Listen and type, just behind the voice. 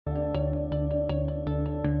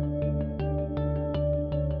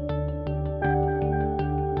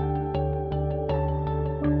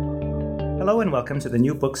Hello and welcome to the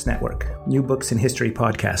New Books Network, New Books in History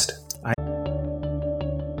podcast.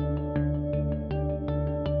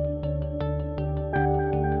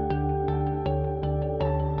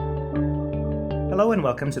 Hello and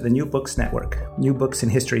welcome to the New Books Network, New Books in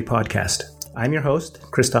History podcast. I'm your host,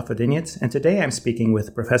 Christoph Odinitz, and today I'm speaking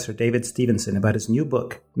with Professor David Stevenson about his new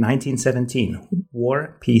book, 1917,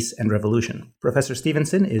 War, Peace and Revolution. Professor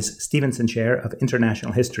Stevenson is Stevenson Chair of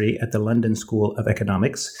International History at the London School of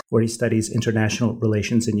Economics, where he studies international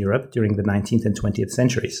relations in Europe during the 19th and 20th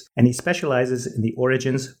centuries, and he specializes in the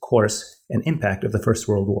origins, course, and impact of the First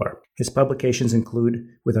World War. His publications include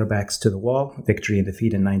With Our Backs to the Wall, Victory and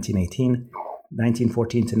Defeat in 1918,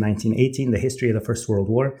 1914 to 1918, The History of the First World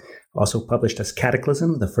War, also published as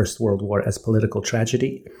Cataclysm, The First World War as Political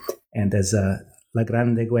Tragedy, and as La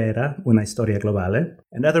Grande Guerra, Una Historia Globale.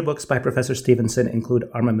 And other books by Professor Stevenson include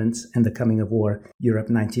Armaments and the Coming of War, Europe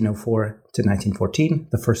 1904 to 1914,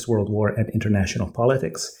 The First World War and International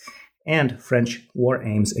Politics, and French War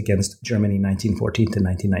Aims Against Germany 1914 to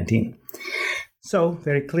 1919. So,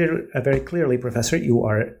 very clearly, Professor, you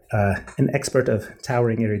are an expert of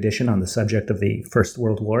towering erudition on the subject of the First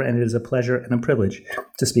World War, and it is a pleasure and a privilege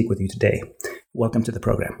to speak with you today. Welcome to the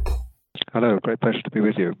program. Hello, great pleasure to be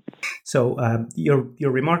with you. So,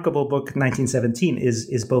 your remarkable book, 1917,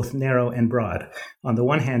 is both narrow and broad. On the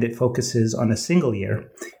one hand, it focuses on a single year,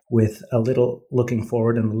 with a little looking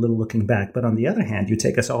forward and a little looking back. But on the other hand, you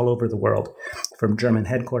take us all over the world, from German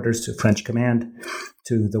headquarters to French command,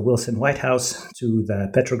 to the Wilson White House, to the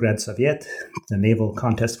Petrograd Soviet, the naval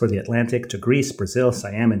contest for the Atlantic, to Greece, Brazil,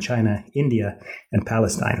 Siam and China, India, and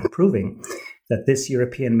Palestine, proving that this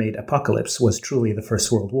European-made apocalypse was truly the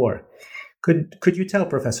First World War. Could you tell,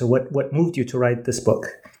 Professor, what moved you to write this book,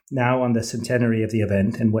 now on the centenary of the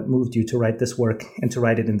event, and what moved you to write this work and to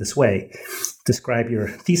write it in this way? Describe your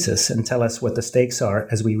thesis and tell us what the stakes are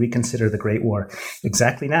as we reconsider the Great War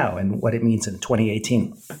exactly now and what it means in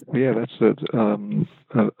 2018. Yeah, that's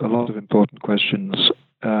a lot of important questions.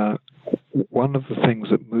 One of the things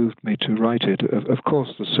that moved me to write it, of course,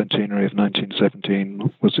 the centenary of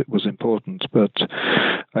 1917 was important, but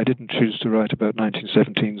I didn't choose to write about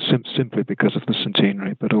 1917 simply because of the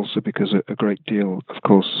centenary, but also because a great deal, of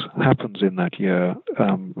course, happens in that year.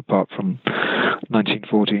 Apart from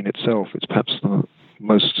 1914 itself, it's perhaps the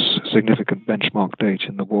most significant benchmark date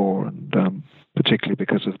in the war, and particularly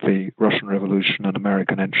because of the Russian Revolution and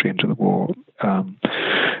American entry into the war.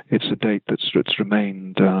 It's a date that's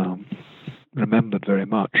remained remembered very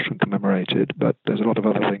much and commemorated, but there's a lot of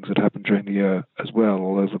other things that happened during the year as well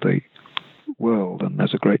all over the world, and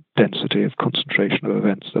there's a great density of concentration of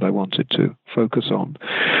events that I wanted to focus on.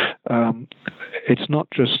 It's not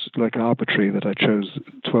just like arbitrary that I chose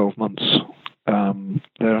 12 months.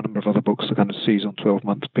 There are a number of other books that kind of seize on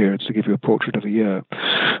 12-month periods to give you a portrait of a year,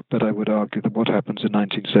 but I would argue that what happens in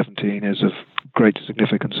 1917 is of great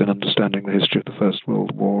significance in understanding the history of the First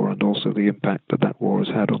World War and also the impact that war has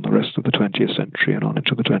had on the rest of the 20th century and on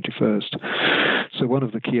into the 21st. So one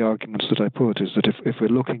of the key arguments that I put is that if we're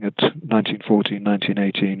looking at 1914,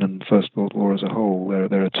 1918 and the First World War as a whole,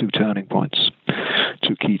 there are two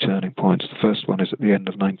key turning points. The first one is at the end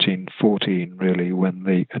of 1914, really, when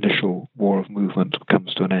the initial war of movement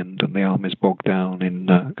comes to an end and the armies bog down in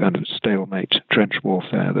kind of stalemate trench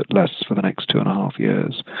warfare that lasts for the next 2.5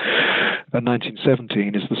 years. And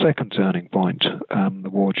 1917 is the second turning point. The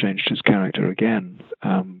war changed its character again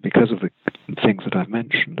because of the things that I've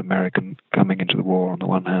mentioned, American coming into the war on the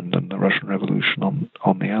one hand and the Russian Revolution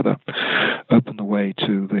on the other, opened the way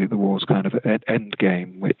to the war's kind of end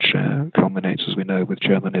game, which culminates, as we know, with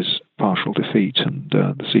Germany's partial defeat and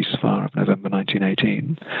the ceasefire of November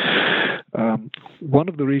 1918. One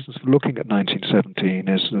of the reasons for looking at 1917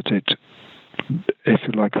 is that it, if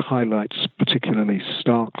you like, highlights particularly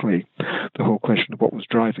starkly the whole question of what was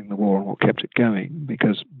driving the war and what kept it going,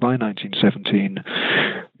 because by 1917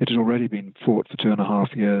 it had already been fought for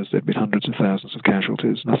 2.5 years. There had been hundreds of thousands of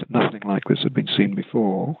casualties. Nothing like this had been seen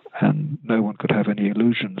before, and no one could have any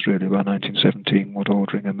illusions really by 1917 what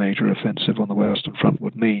ordering a major offensive on the Western Front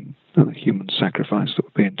would mean, and the human sacrifice that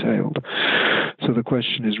would be entailed. So the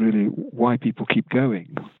question is really why people keep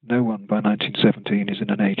going. No one by 1917 is in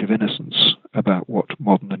an age of innocence about what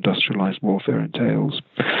modern industrialized warfare entails.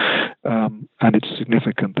 And it's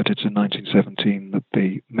significant that it's in 1917 that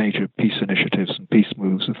the major peace initiatives and peace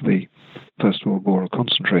moves of the First World War are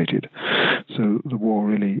concentrated. So the war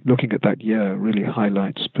really, looking at that year, really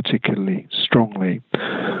highlights particularly strongly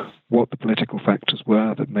what the political factors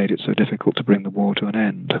were that made it so difficult to bring the war to an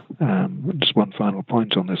end. Just one final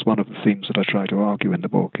point on this. One of the themes that I try to argue in the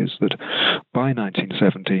book is that by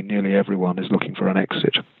 1917, nearly everyone is looking for an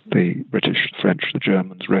exit. The British, the French, the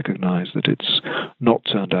Germans recognize that it's not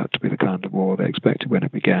turned out to be the kind of war they expected when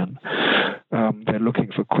it began. They're looking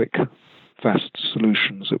for quick, fast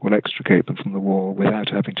solutions that will extricate them from the war without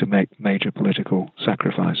having to make major political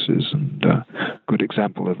sacrifices. And a good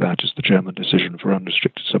example of that is the German decision for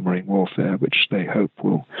unrestricted submarine warfare, which they hope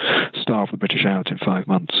will starve the British out in 5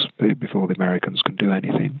 months before the Americans can do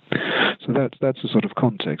anything. So that's the sort of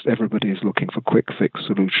context. Everybody is looking for quick fix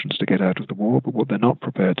solutions to get out of the war, but what they're not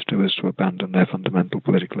prepared to do is to abandon their fundamental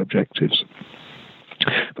political objectives.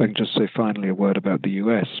 If I can just say finally a word about the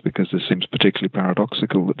US, because this seems particularly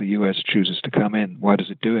paradoxical that the US chooses to come in. Why does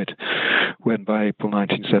it do it? When by April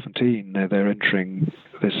 1917 they're entering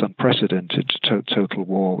this unprecedented total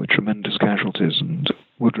war with tremendous casualties, and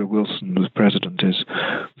Woodrow Wilson, who's president, is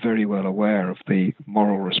very well aware of the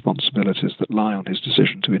moral responsibilities that lie on his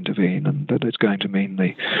decision to intervene, and that it's going to mean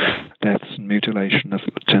the deaths and mutilation of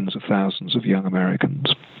tens of thousands of young Americans.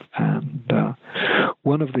 And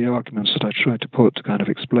one of the arguments that I tried to put to kind of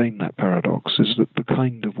explain that paradox is that the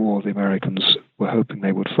kind of war the Americans were hoping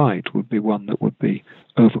they would fight would be one that would be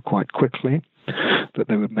over quite quickly, that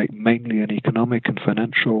they would make mainly an economic and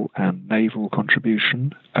financial and naval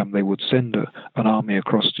contribution. They would send an army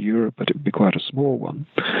across to Europe, but it would be quite a small one.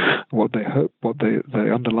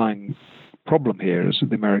 The underlying problem here is that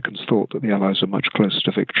the Americans thought that the Allies were much closer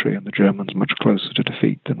to victory and the Germans much closer to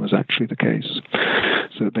defeat than was actually the case.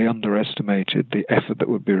 So they underestimated the effort that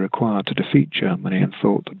would be required to defeat Germany and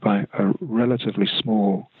thought that by a relatively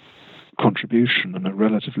small contribution and a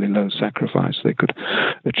relatively low sacrifice, they could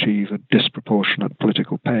achieve a disproportionate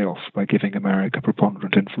political payoff by giving America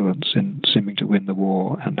preponderant influence in seeming to win the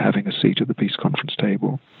war and having a seat at the peace conference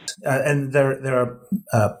table. And there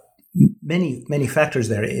are many factors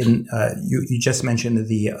there. You just mentioned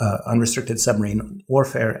the unrestricted submarine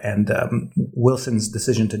warfare and Wilson's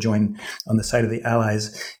decision to join on the side of the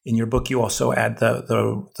Allies. In your book, you also add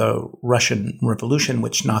the Russian Revolution,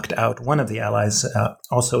 which knocked out one of the Allies,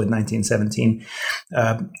 also in 1917.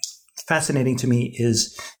 Fascinating to me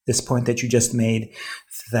is this point that you just made,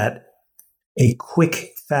 that a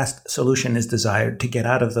quick, fast solution is desired to get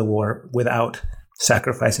out of the war without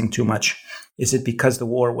sacrificing too much. Is it because the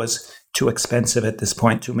war was too expensive at this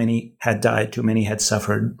point? Too many had died, too many had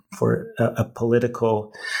suffered for a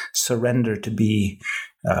political surrender to be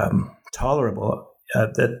tolerable?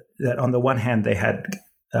 That on the one hand, they had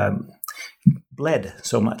bled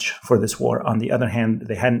so much for this war. On the other hand,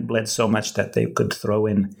 they hadn't bled so much that they could throw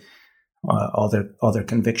in all their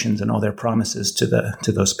convictions and all their promises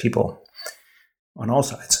to those people on all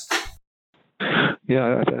sides.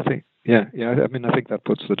 Yeah, I think. Yeah. I mean, I think that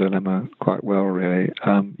puts the dilemma quite well, really.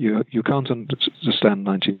 You can't understand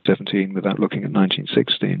 1917 without looking at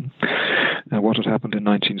 1916. Now, what had happened in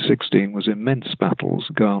 1916 was immense battles,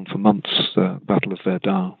 go on for months. The Battle of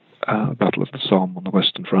Verdun, Battle of the Somme on the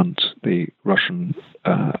Western Front, the Russian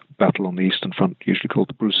battle on the Eastern Front, usually called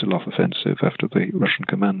the Brusilov Offensive after the Russian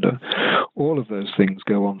commander. All of those things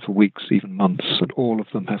go on for weeks, even months, and all of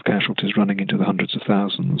them have casualties running into the hundreds of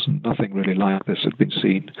thousands, and nothing really like this had been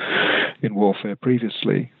seen in warfare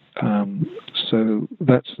previously. So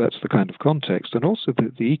that's the kind of context. And also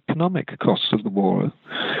the economic costs of the war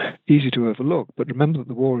are easy to overlook, but remember that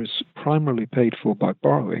the war is primarily paid for by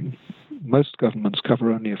borrowing. Most governments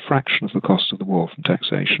cover only a fraction of the cost of the war from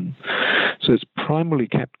taxation. So it's primarily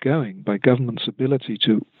kept going by governments' ability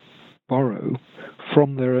to borrow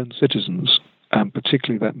from their own citizens. And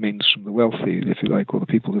particularly that means from the wealthy, if you like, or the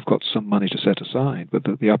people who've got some money to set aside, but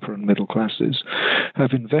the upper and middle classes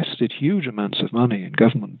have invested huge amounts of money in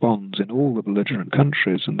government bonds in all the belligerent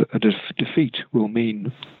countries, and a defeat will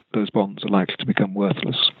mean those bonds are likely to become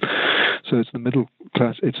worthless. So it's the middle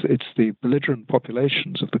class, it's the belligerent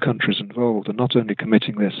populations of the countries involved are not only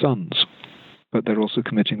committing their sons, but they're also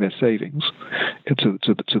committing their savings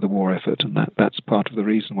to the war effort, and that's part of the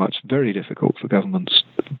reason why it's very difficult for governments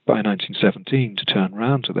by 1917 to turn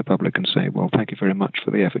around to the public and say, well, thank you very much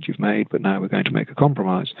for the effort you've made, but now we're going to make a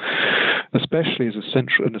compromise. Especially as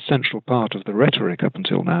an essential part of the rhetoric up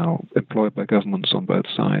until now employed by governments on both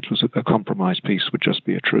sides was a compromise peace would just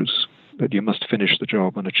be a truce, that you must finish the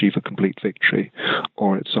job and achieve a complete victory,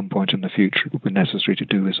 or at some point in the future it will be necessary to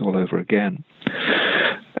do this all over again.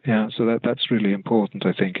 Yeah, so that's really important,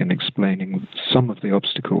 I think, in explaining some of the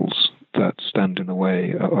obstacles that stand in the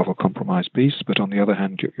way of a compromise peace. But on the other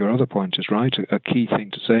hand, your other point is right. A key thing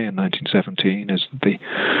to say in 1917 is that the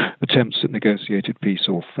attempts at negotiated peace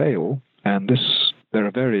all fail, and this there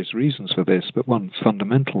are various reasons for this, but one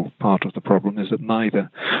fundamental part of the problem is that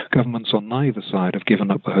governments on neither side have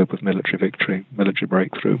given up the hope of military victory, military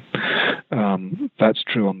breakthrough. That's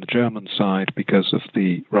true on the German side because of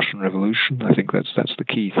the Russian Revolution. I think that's the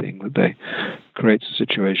key thing, that they creates a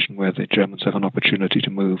situation where the Germans have an opportunity to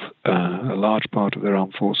move a large part of their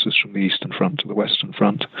armed forces from the Eastern Front to the Western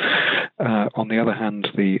Front. On the other hand,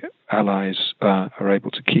 the Allies are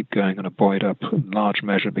able to keep going and are buoyed up in large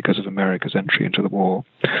measure because of America's entry into the war,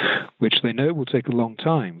 which they know will take a long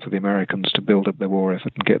time for the Americans to build up their war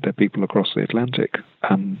effort and get their people across the Atlantic.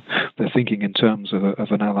 They're thinking in terms of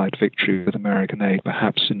an Allied victory with American aid,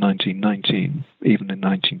 perhaps in 1919, even in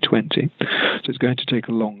 1920. So it's going to take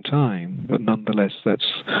a long time, but nonetheless, that's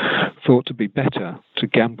thought to be better to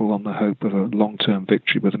gamble on the hope of a long-term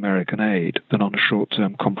victory with American aid than on a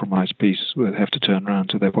short-term compromise peace where they have to turn around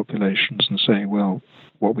to their populations and say, well,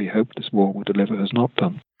 what we hoped this war would deliver has not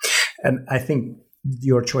done. And I think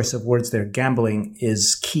your choice of words there, gambling,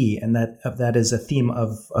 is key, and that is a theme of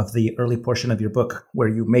the early portion of your book, where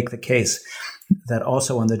you make the case that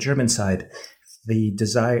also on the German side, the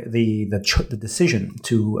decision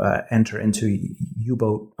to enter into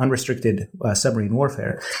U-boat unrestricted submarine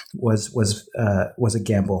warfare was a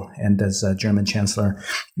gamble, and as German Chancellor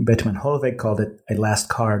Bethmann Hollweg called it, a last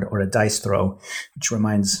card or a dice throw, which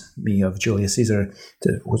reminds me of Julius Caesar.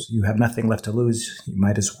 You have nothing left to lose. You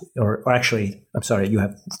might you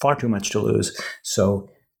have far too much to lose. So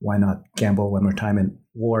why not gamble one more time? And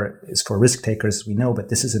war is for risk takers, we know, but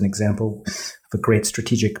this is an example of a great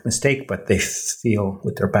strategic mistake, but they feel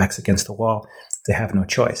with their backs against the wall, they have no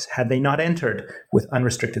choice. Had they not entered with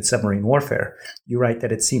unrestricted submarine warfare, you write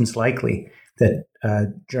that it seems likely that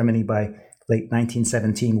Germany by late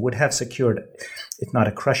 1917 would have secured, if not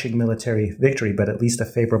a crushing military victory, but at least a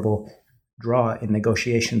favorable draw in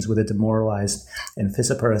negotiations with a demoralized and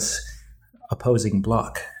vociferous opposing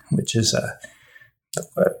bloc, which is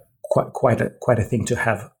quite a thing to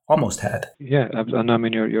have almost had. Yeah, and I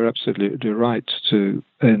mean you're absolutely right to.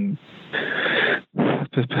 In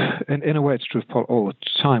a way, it's true all the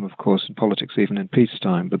time, of course, in politics, even in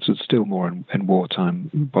peacetime, but it's still more in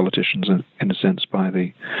wartime. Politicians, in a sense, by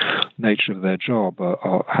the nature of their job,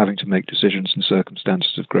 are having to make decisions in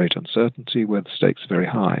circumstances of great uncertainty where the stakes are very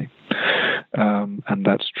high. And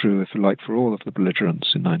that's true, if you like, for all of the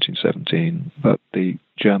belligerents in 1917. But the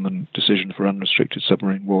German decision for unrestricted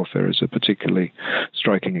submarine warfare is a particularly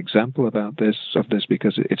striking example of this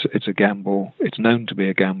because it's a gamble. It's known to be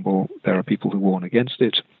a gamble. There are people who warn against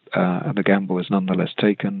it, and the gamble is nonetheless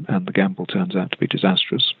taken, and the gamble turns out to be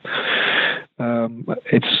disastrous.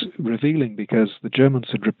 It's revealing because the Germans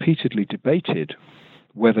had repeatedly debated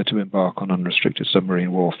whether to embark on unrestricted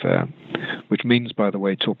submarine warfare, which means, by the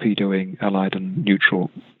way, torpedoing Allied and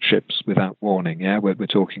neutral ships without warning. Yeah, we're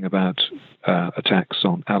talking about attacks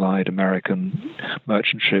on Allied, American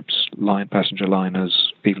merchant ships, passenger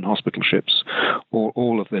liners, even hospital ships.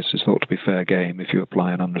 All of this is thought to be fair game if you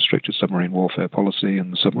apply an unrestricted submarine warfare policy,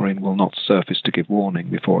 and the submarine will not surface to give warning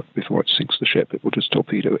before it sinks the ship. It will just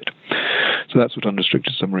torpedo it. So that's what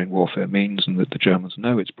unrestricted submarine warfare means, and that the Germans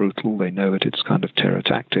know it's brutal. They know it's kind of terror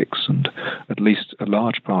tactics, and at least a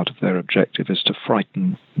large part of their objective is to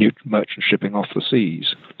frighten merchant shipping off the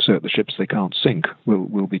seas, so that the ships they can't sink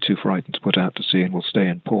will be too frightened to put out to sea and will stay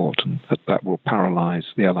in port, and that will paralyze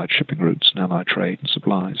the Allied shipping routes and Allied trade and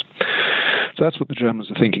supplies. So that's what the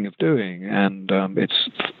Germans are thinking of doing, and it's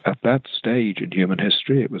at that stage in human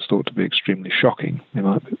history it was thought to be extremely shocking. They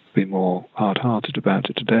might be more hard-hearted about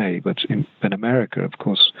it today, but in America, of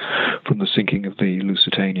course, from the sinking of the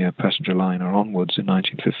Lusitania passenger liner onwards in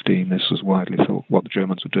 1915, this was widely thought, what the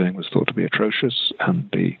Germans were doing was thought to be atrocious and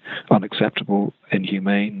be unacceptable,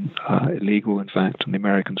 inhumane, illegal, in fact, and the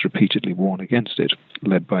Americans repeatedly warned against it,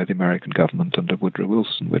 led by the American government under Woodrow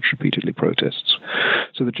Wilson, which repeatedly protests.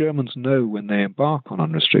 So the Germans know when they embark on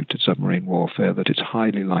unrestricted submarine warfare that it's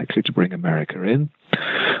highly likely to bring America in,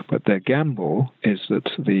 but their gamble is that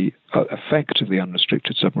the effect of the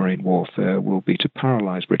unrestricted submarine warfare will be to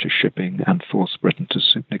paralyze British shipping and force Britain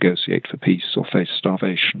to negotiate for peace or face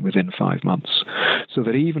starvation within 5 months, so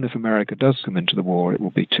that even if America does come into the war, it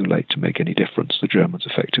will be too late to make any difference. The Germans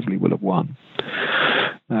effectively will have won.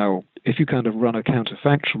 Now, if you kind of run a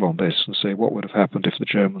counterfactual on this and say what would have happened if the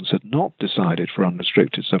Germans had not decided for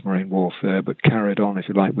unrestricted submarine warfare but carried on, if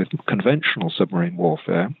you like, with conventional submarine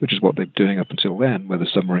warfare, which is what they're doing up until then, where the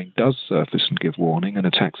submarine does surface and give warning and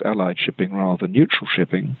attacks Allied shipping rather than neutral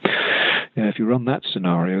shipping, if you run that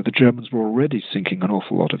scenario, the Germans were already sinking an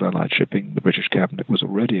awful lot of Allied shipping. The British cabinet was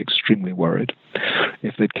already extremely worried.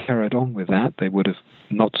 If they'd carried on with that, they would have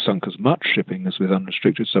not sunk as much shipping as with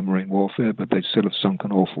unrestricted submarine warfare, but they'd still have sunk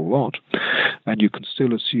an awful lot. And you can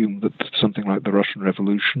still assume that something like the Russian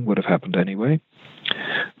Revolution would have happened anyway,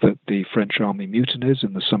 that the French army mutinies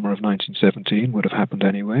in the summer of 1917 would have happened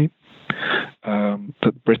anyway,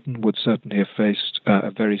 that Britain would certainly have faced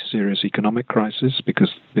a very serious economic crisis,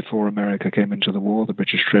 because before America came into the war, the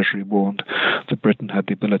British Treasury warned that Britain had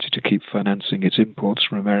the ability to keep financing its imports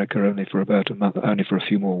from America only for about a month, only for a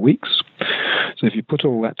few more weeks. So if you put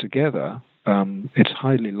all that together, it's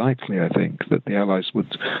highly likely, I think, that the Allies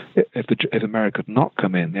would, if America had not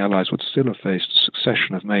come in, the Allies would still have faced a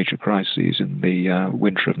succession of major crises in the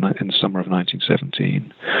in the summer of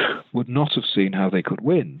 1917, would not have seen how they could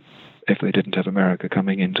win if they didn't have America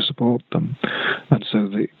coming in to support them. And so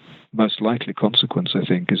the most likely consequence, I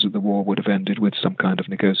think, is that the war would have ended with some kind of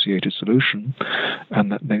negotiated solution,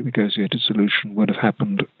 and that the negotiated solution would have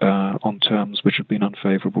happened on terms which have been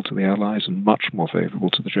unfavorable to the Allies and much more favorable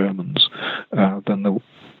to the Germans than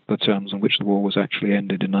the terms on which the war was actually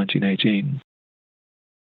ended in 1918.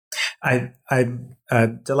 I'm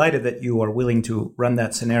delighted that you are willing to run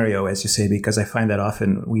that scenario, as you say, because I find that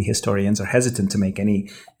often we historians are hesitant to make any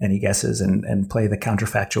guesses and play the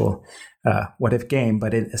counterfactual what if game.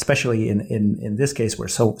 But especially in this case, where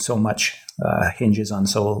so much hinges on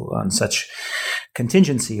such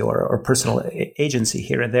contingency or personal agency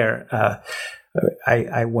here and there.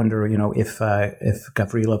 I wonder, if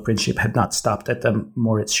Gavrilo Princip had not stopped at the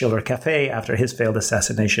Moritz Schiller Cafe after his failed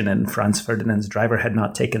assassination and Franz Ferdinand's driver had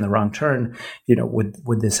not taken the wrong turn,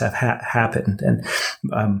 would this have happened? And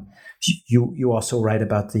you also write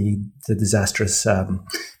about the disastrous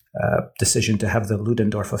decision to have the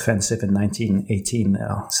Ludendorff offensive in 1918,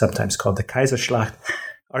 sometimes called the Kaiserschlacht.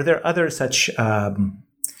 Are there other such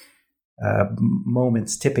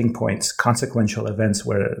moments, tipping points, consequential events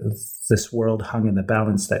where this world hung in the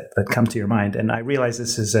balance that come to your mind? And I realize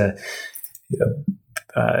this is a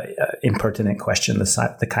impertinent question,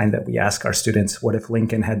 the kind that we ask our students. What if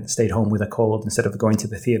Lincoln had stayed home with a cold instead of going to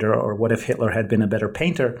the theater? Or what if Hitler had been a better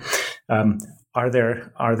painter? Are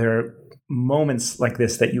there moments like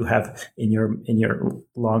this that you have in your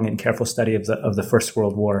long and careful study of the First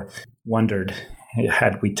World War wondered,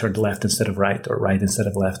 had we turned left instead of right, or right instead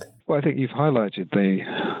of left? Well, I think you've highlighted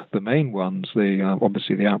the main ones.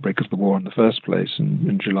 Obviously the outbreak of the war in the first place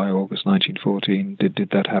in July, August 1914. Did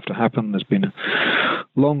that have to happen? There's been a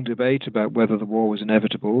long debate about whether the war was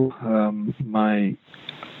inevitable. My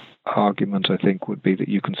argument, I think, would be that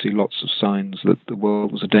you can see lots of signs that the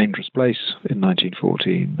world was a dangerous place in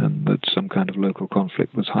 1914, and that some kind of local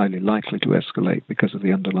conflict was highly likely to escalate because of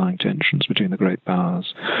the underlying tensions between the great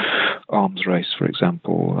powers. Arms race, for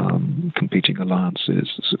example, competing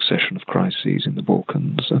alliances, the succession of crises in the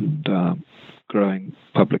Balkans, and growing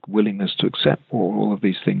public willingness to accept war, all of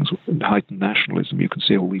these things, heightened nationalism. You can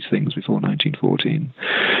see all these things before 1914.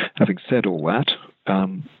 Having said all that,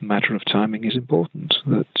 matter of timing is important.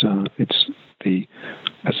 That it's the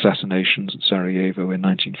assassinations at Sarajevo in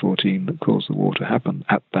 1914 that caused the war to happen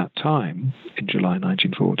at that time, in July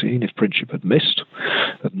 1914. If Princip had missed,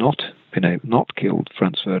 had not killed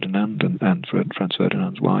Franz Ferdinand and Franz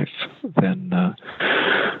Ferdinand's wife, then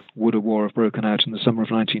would a war have broken out in the summer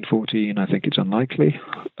of 1914? I think it's unlikely.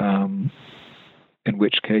 In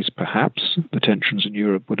which case, perhaps the tensions in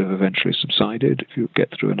Europe would have eventually subsided. If you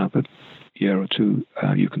get through another year or two,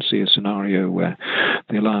 you can see a scenario where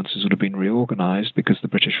the alliances would have been reorganized because the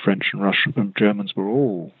British, French, and Russian and Germans were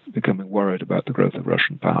all becoming worried about the growth of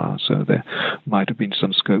Russian power. So there might have been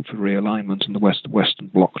some scope for realignment in the Western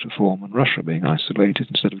Bloc to form, and Russia being isolated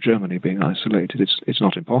instead of Germany being isolated. It's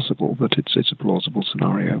not impossible, but it's a plausible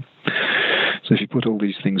scenario. So if you put all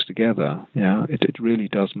these things together, it really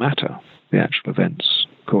does matter, the actual events,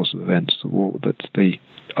 course of events, the war, that the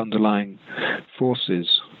underlying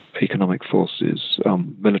forces, economic forces,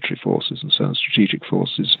 military forces, and so on, strategic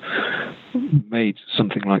forces, made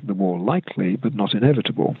something like the war likely, but not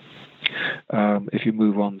inevitable. If you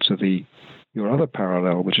move on to your other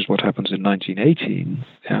parallel, which is what happens in 1918,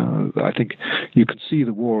 I think you can see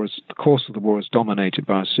the course of the war is dominated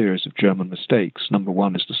by a series of German mistakes. Number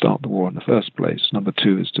one is to start the war in the first place. Number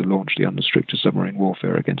two is to launch the unrestricted submarine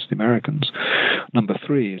warfare against the Americans. Number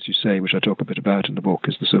three, as you say, which I talk a bit about in the book,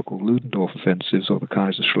 is the so-called Ludendorff offensives, or the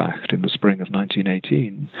Kaiserschlacht, in the spring of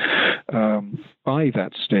 1918. By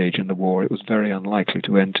that stage in the war, it was very unlikely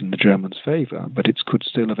to end in the Germans' favor, but it could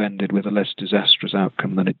still have ended with a less disastrous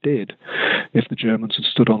outcome than it did if the Germans had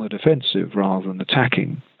stood on the defensive rather than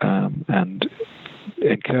attacking, and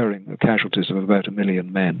incurring the casualties of about 1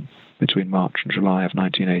 million men between March and July of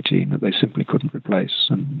 1918 that they simply couldn't replace.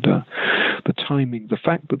 And the timing, the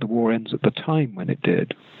fact that the war ends at the time when it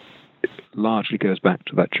did, largely goes back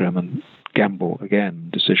to that German gamble again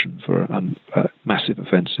decision for a massive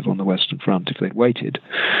offensive on the Western Front if they'd waited.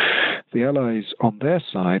 The Allies on their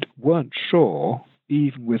side weren't sure,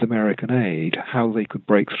 even with American aid, how they could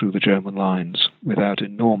break through the German lines without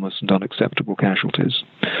enormous and unacceptable casualties.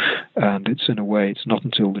 And it's in a way, it's not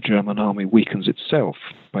until the German army weakens itself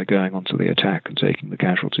by going onto the attack and taking the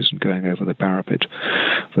casualties and going over the parapet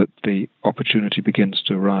that the opportunity begins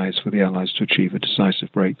to arise for the Allies to achieve a decisive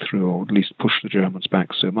breakthrough, or at least push the Germans back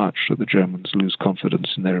so much that the Germans lose confidence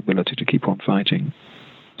in their ability to keep on fighting.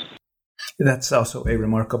 That's also a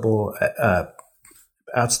remarkable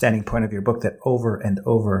outstanding point of your book, that over and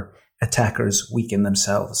over attackers weaken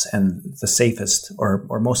themselves, and the safest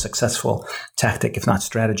or most successful tactic, if not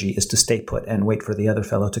strategy, is to stay put and wait for the other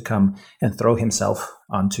fellow to come and throw himself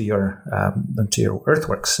onto your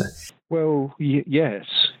earthworks. Well, yes,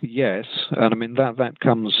 and I mean that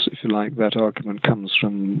comes, if you like, that argument comes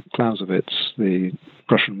from Clausewitz, the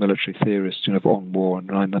Prussian military theorist, on war in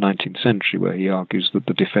the 19th century, where he argues that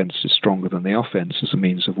the defense is stronger than the offense as a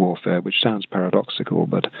means of warfare, which sounds paradoxical,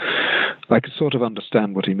 but I can sort of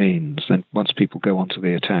understand what he means. And once people go onto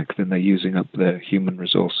the attack, then they're using up their human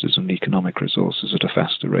resources and economic resources at a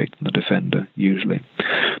faster rate than the defender, usually.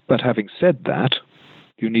 But having said that,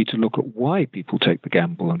 you need to look at why people take the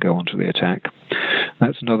gamble and go onto the attack.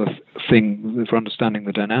 That's another thing for understanding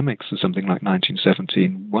the dynamics of something like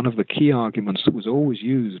 1917. One of the key arguments that was always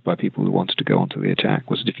used by people who wanted to go onto the attack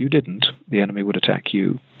was that if you didn't, the enemy would attack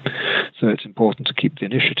you. So it's important to keep the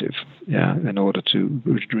initiative, in order to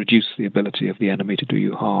reduce the ability of the enemy to do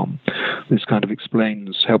you harm. This kind of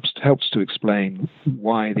helps to explain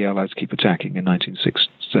why the Allies keep attacking in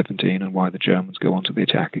 1917 and why the Germans go onto the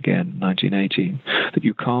attack again in 1918. That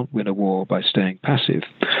you can't win a war by staying passive.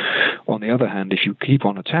 On the other hand, if you keep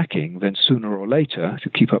on attacking, then sooner or later, if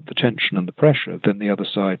you keep up the tension and the pressure, then the other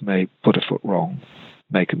side may put a foot wrong.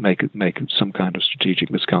 Make some kind of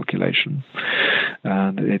strategic miscalculation,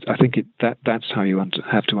 and I think that's how you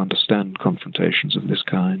have to understand confrontations of this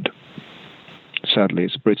kind. Sadly,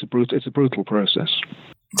 it's a brutal process.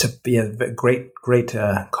 To be a great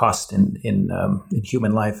cost in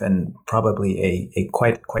human life, and probably a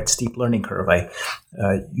quite steep learning curve.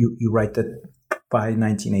 You write that by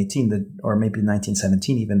 1918, or maybe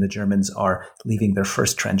 1917 even, the Germans are leaving their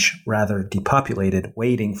first trench rather depopulated,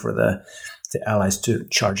 waiting for the Allies to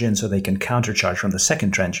charge in so they can countercharge from the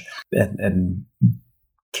second trench and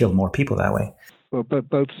kill more people that way. Well,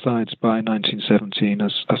 both sides by 1917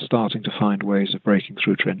 are starting to find ways of breaking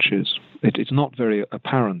through trenches. It's not very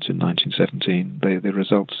apparent in 1917, the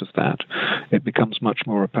results of that. It becomes much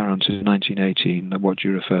more apparent in 1918, what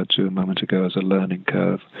you referred to a moment ago as a learning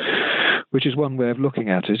curve, which is one way of looking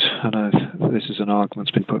at it. And this is an argument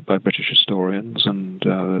that's been put by British historians, and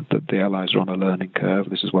that the Allies are on a learning curve.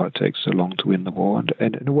 This is why it takes so long to win the war.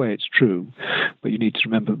 And in a way, it's true. But you need to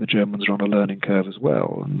remember that the Germans are on a learning curve as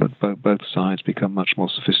well, and that both sides become much more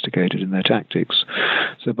sophisticated in their tactics.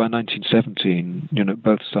 So by 1917,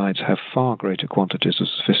 both sides have far greater quantities of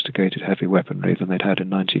sophisticated heavy weaponry than they'd had in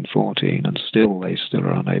 1914, and they still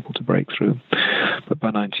are unable to break through. But by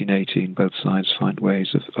 1918, both sides find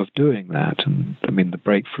ways of doing that. And I mean, the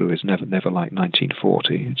breakthrough is never like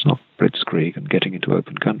 1940. It's not blitzkrieg and getting into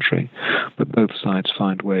open country, but both sides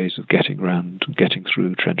find ways of getting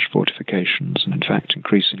through trench fortifications, and in fact,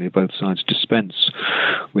 increasingly, both sides dispense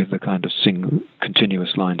with the kind of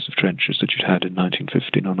continuous lines of trenches that you'd had in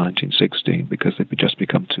 1915 or 1916, because they've just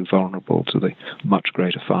become too vulnerable to the much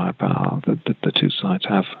greater firepower that the two sides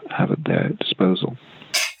have at their disposal.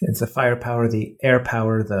 It's the firepower, the air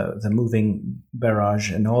power, the moving barrage,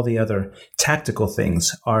 and all the other tactical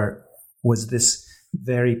things was this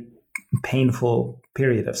very painful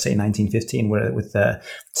period of, say, 1915, where with the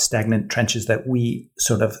stagnant trenches that we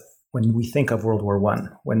sort of, when we think of World War I,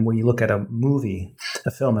 when we look at a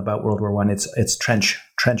film about World War I, it's trench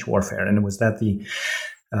warfare. And was that the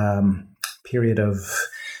period of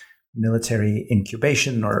military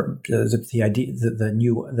incubation, or the idea,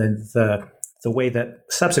 the way that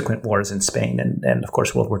subsequent wars in Spain and of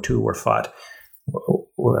course World War II were fought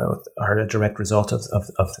are a direct result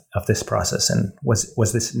of this process? And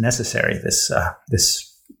was this necessary? This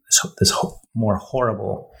more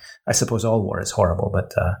horrible. I suppose all war is horrible,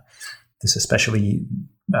 but this especially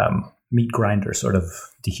meat grinder sort of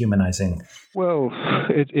dehumanizing. Well,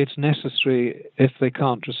 it's necessary if they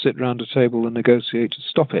can't just sit around a table and negotiate to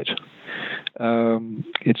stop it.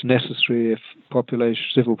 It's necessary if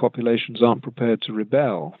civil populations aren't prepared to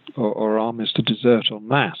rebel or armies to desert en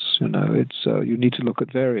masse. You need to look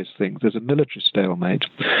at various things. There's a military stalemate.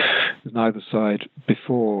 Neither side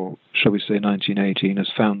before, shall we say, 1918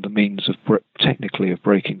 has found the means of technically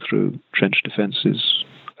breaking through trench defenses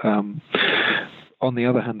On the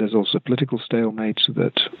other hand, there's also political stalemate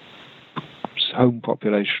that home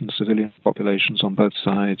populations, civilian populations on both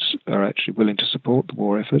sides are actually willing to support the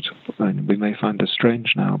war effort. And we may find this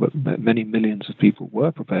strange now, but many millions of people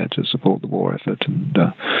were prepared to support the war effort and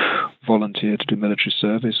volunteer to do military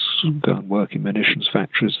service, go and work in munitions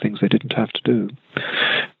factories, things they didn't have to do.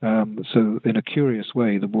 So in a curious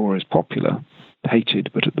way, the war is popular,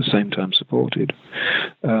 hated, but at the same time supported.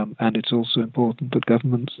 And it's also important that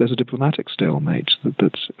governments, there's a diplomatic stalemate, that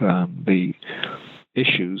the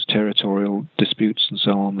issues, territorial disputes and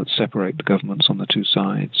so on, that separate the governments on the two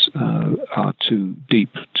sides are too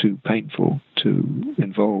deep, too painful, too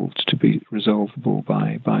involved to be resolvable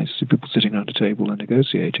by people sitting around a table and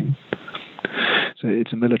negotiating. So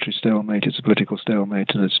it's a military stalemate, it's a political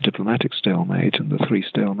stalemate, and it's a diplomatic stalemate, and the three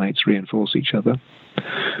stalemates reinforce each other.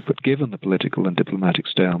 But given the political and diplomatic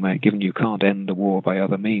stalemate, given you can't end the war by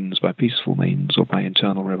other means, by peaceful means, or by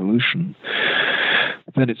internal revolution,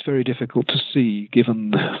 then it's very difficult to see,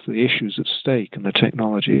 given the issues at stake and the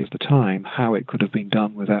technology of the time, how it could have been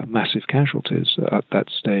done without massive casualties. At that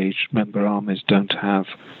stage, member armies don't have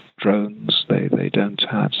drones, they don't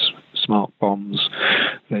have smart bombs,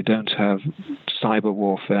 they don't have cyber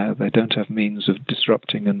warfare, they don't have means of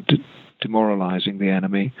disrupting and demoralizing the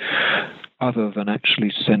enemy, other than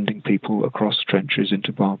actually sending people across trenches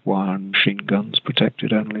into barbed wire and machine guns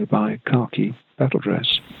protected only by khaki battle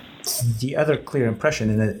dress. The other clear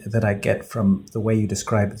impression that I get from the way you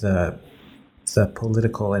describe the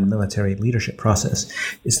political and military leadership process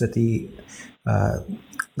is that the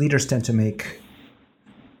leaders tend to make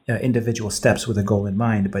individual steps with a goal in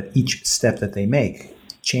mind, but each step that they make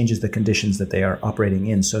changes the conditions that they are operating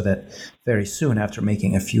in, so that very soon after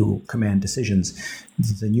making a few command decisions,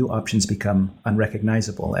 the new options become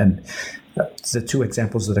unrecognizable. And the two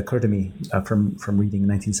examples that occur to me from reading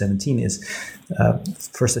 1917 is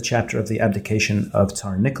first a chapter of the abdication of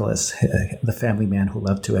Tsar Nicholas, the family man who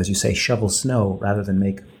loved to, as you say, shovel snow rather than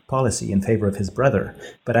make policy in favor of his brother.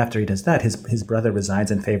 But after he does that, his brother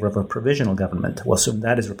resigns in favor of a provisional government. Well, soon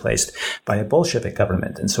that is replaced by a Bolshevik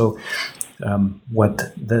government. And so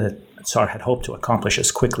what the Tsar had hoped to accomplish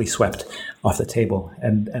is quickly swept off the table.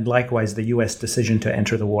 And likewise, the U.S. decision to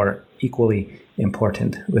enter the war, equally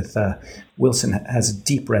important, with Wilson has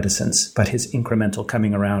deep reticence, but his incremental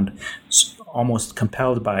coming around, almost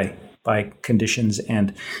compelled by conditions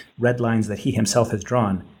and red lines that he himself has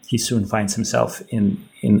drawn, he soon finds himself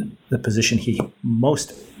in the position he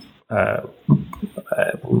most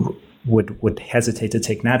would hesitate to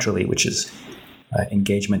take naturally, which is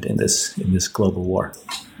engagement in this global war.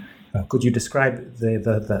 Could you describe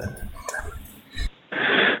the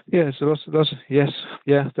Yes,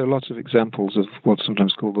 there are lots of examples of what's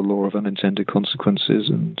sometimes called the law of unintended consequences,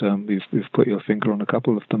 and we've put your finger on a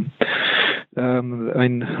couple of them.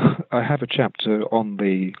 I have a chapter on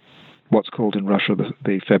what's called in Russia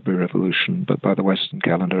the February Revolution, but by the Western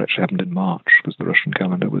calendar actually happened in March, because the Russian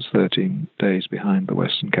calendar was 13 days behind the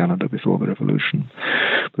Western calendar before the revolution.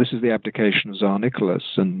 But this is the abdication of Tsar Nicholas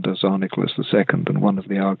and Tsar Nicholas II, and one of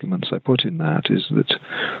the arguments I put in that is that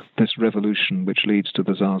this revolution which leads to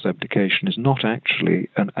the Tsar's abdication is not actually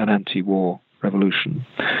an anti-war revolution.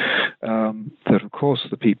 That of course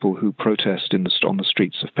the people who protest on the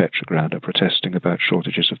streets of Petrograd are protesting about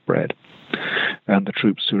shortages of bread, and the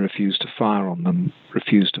troops who refuse to fire on them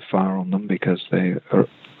because they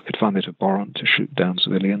find it abhorrent to shoot down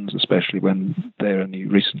civilians, especially when they're only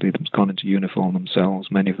recently gone into uniform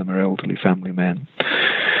themselves. Many of them are elderly family men.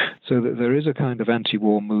 So there is a kind of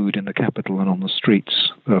anti-war mood in the capital and on the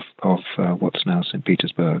streets of what's now St.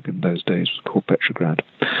 Petersburg, in those days was called Petrograd.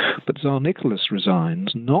 But Tsar Nicholas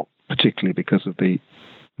resigns, not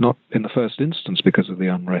in the first instance because of the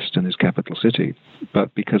unrest in his capital city,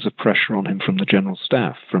 but because of pressure on him from the general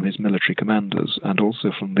staff, from his military commanders, and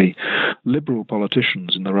also from the liberal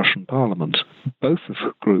politicians in the Russian parliament. Both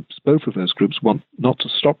of those groups want not to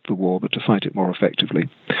stop the war, but to fight it more effectively.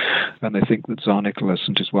 And they think that Tsar Nicholas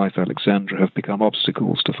and his wife Alexandra have become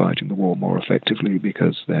obstacles to fighting the war more effectively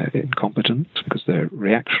because they're incompetent, because they're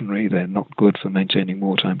reactionary, they're not good for maintaining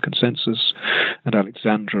wartime consensus. And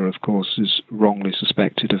Alexandra, of course, is wrongly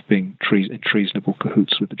suspected of being in treasonable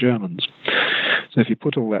cahoots with the Germans. So if you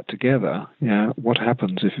put all that together, what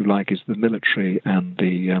happens, if you like, is the military and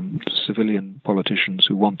the civilian politicians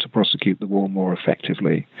who want to prosecute the war more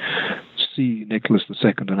effectively see Nicholas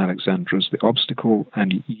II and Alexandra as the obstacle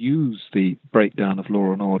and use the breakdown of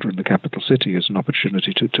law and order in the capital city as an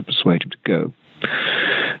opportunity to persuade him to go.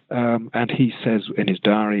 And he says in his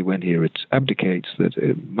diary when he abdicates that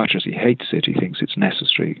much as he hates it, he thinks it's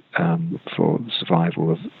necessary for the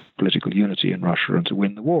survival of political unity in Russia and to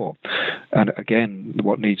win the war. And again,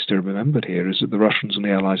 what needs to be remembered here is that the Russians and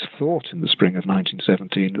the Allies thought in the spring of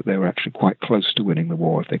 1917 that they were actually quite close to winning the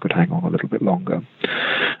war if they could hang on a little bit longer.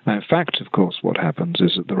 Now, in fact, of course, what happens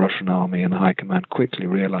is that the Russian army and the High Command quickly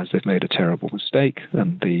realize they've made a terrible mistake,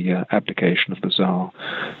 and the abdication of the Tsar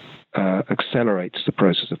accelerates the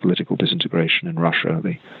process of political disintegration in Russia.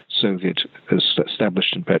 The Soviet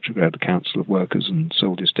established in Petrograd, the Council of Workers and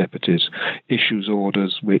Soldiers' Deputies, issues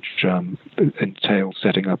orders which entail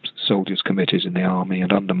setting up soldiers' committees in the army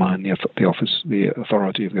and undermine the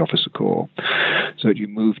authority of the officer corps. So you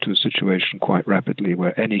move to a situation quite rapidly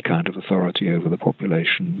where any kind of authority over the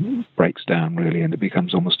population breaks down, really, and it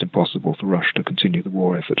becomes almost impossible for Russia to continue the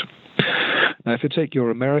war effort. Now, if you take your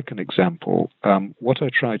American example, what I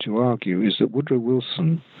try to argue is that Woodrow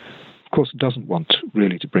Wilson, of course, doesn't want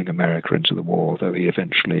really to bring America into the war, though he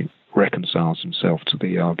eventually reconciles himself to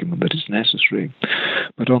the argument that it's necessary.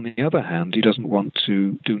 But on the other hand, he doesn't want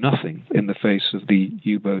to do nothing in the face of the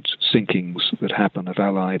U-boat sinkings that happen of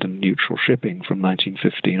Allied and neutral shipping from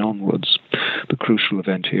 1915 onwards. The crucial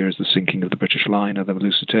event here is the sinking of the British liner, the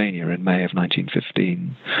Lusitania, in May of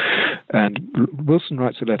 1915. And Wilson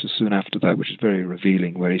writes a letter soon after that, which is very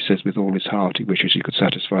revealing, where he says with all his heart he wishes he could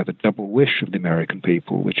satisfy the double wish of the American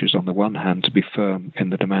people, which is on the one hand to be firm in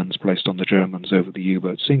the demands placed on the Germans over the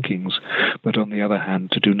U-boat sinking, but on the other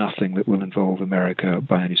hand to do nothing that will involve America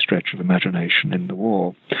by any stretch of imagination in the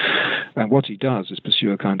war. And what he does is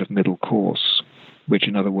pursue a kind of middle course, which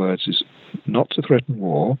in other words is not to threaten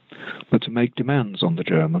war, but to make demands on the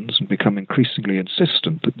Germans and become increasingly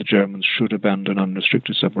insistent that the Germans should abandon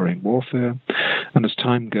unrestricted submarine warfare. And as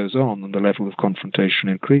time goes on and the level of confrontation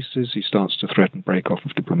increases, he starts to threaten break-off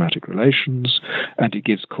of diplomatic relations, and he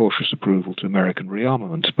gives cautious approval to American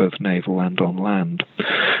rearmament, both naval and on land.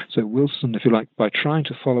 So Wilson, if you like, by trying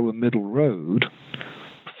to follow a middle road,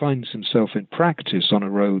 finds himself in practice on a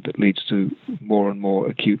road that leads to more and more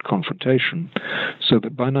acute confrontation, so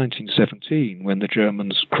that by 1917, when the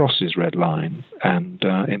Germans cross his red line and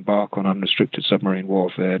embark on unrestricted submarine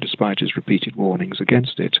warfare, despite his repeated warnings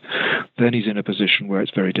against it, then he's in a position where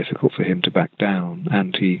it's very difficult for him to back down,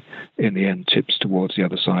 and he, in the end, tips towards the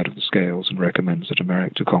other side of the scales and recommends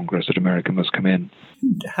to Congress that America must come in.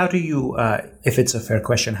 How do you, if it's a fair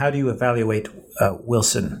question, how do you evaluate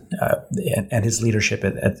Wilson and his leadership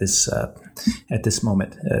at this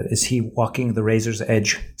moment? Is he walking the razor's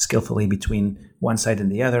edge skillfully between one side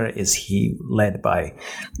and the other? Is he led by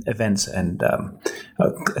events? And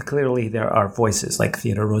clearly there are voices like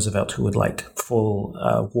Theodore Roosevelt who would like full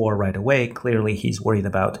war right away. Clearly he's worried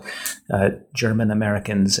about German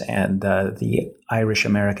Americans and the Irish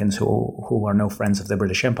Americans who are no friends of the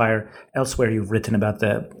British Empire. Elsewhere you've written about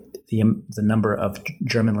the number of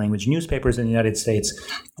German language newspapers in the United States.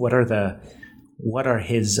 What are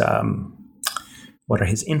his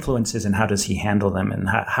influences, and how does he handle them, and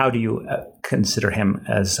how do you consider him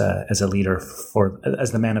as a leader,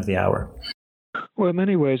 as the man of the hour? Well, in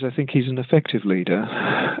many ways, I think he's an effective leader.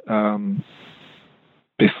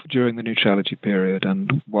 During the neutrality period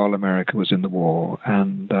and while America was in the war,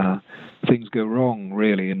 and things go wrong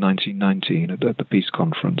really in 1919 at the peace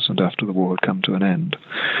conference and after the war had come to an end.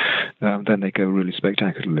 Then they go really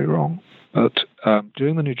spectacularly wrong. But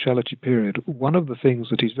during the neutrality period, one of the things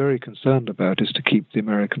that he's very concerned about is to keep the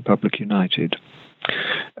American public united.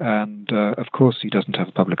 And of course he doesn't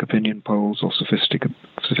have public opinion polls or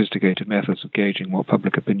sophisticated methods of gauging what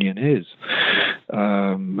public opinion is,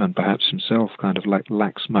 and perhaps himself kind of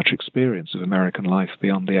lacks much experience of American life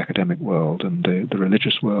beyond the academic world and the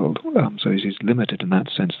religious world, so he's limited in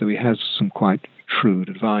that sense, though he has some quite shrewd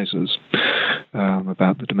advisors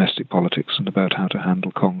about the domestic politics and about how to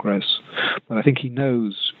handle Congress. But I think he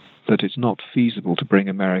knows that it's not feasible to bring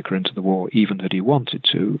America into the war, even had he wanted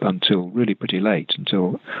to, until really pretty late,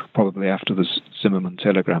 until probably after the Zimmerman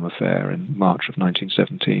telegram affair in March of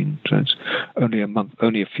 1917. So it's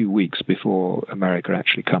only a few weeks before America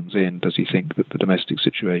actually comes in does he think that the domestic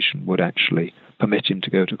situation would actually permit him to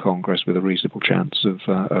go to Congress with a reasonable chance of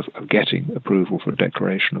getting approval for a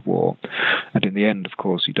declaration of war. And in the end, of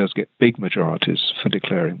course, he does get big majorities for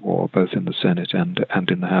declaring war, both in the Senate and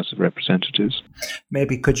in the House of Representatives.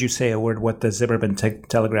 Maybe could you say a word what the Zimmerman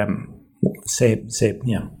telegram say?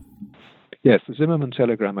 Yeah. Yes, the Zimmerman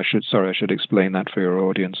telegram, I should explain that for your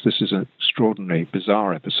audience. This is an extraordinary,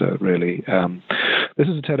 bizarre episode, really. This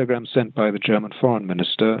is a telegram sent by the German foreign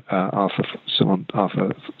minister, Arthur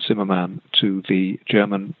Zimmermann, to the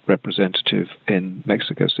German representative in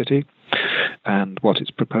Mexico City. And what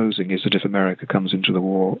it's proposing is that if America comes into the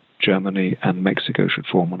war, Germany and Mexico should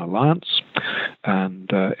form an alliance. And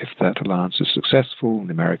if that alliance is successful and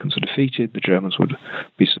the Americans are defeated, the Germans would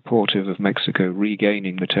be supportive of Mexico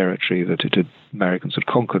regaining the territory that Americans had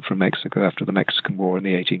conquered from Mexico after the Mexican War in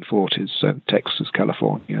the 1840s, so Texas,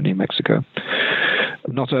 California, New Mexico.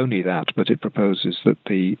 Not only that, but it proposes that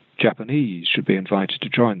the Japanese should be invited to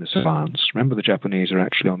join this alliance. Remember, the Japanese are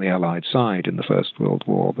actually on the Allied side in the First World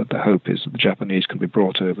War, but the hope is that the Japanese can be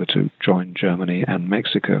brought over to join Germany and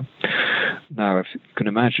Mexico. Now, if you can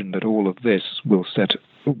imagine that all of this will set,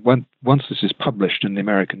 once this is published in the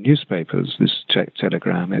American newspapers, this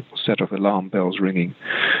telegram, it will set off alarm bells ringing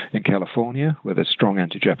in California, where there's strong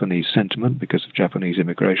anti-Japanese sentiment because of Japanese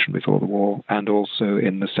immigration before the war, and also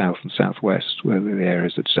in the South and Southwest, where the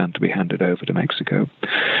areas that stand to be handed over to Mexico.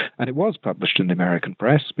 And it was published in the American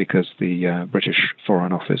press because the British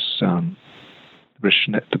Foreign Office, the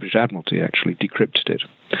British Admiralty actually decrypted it.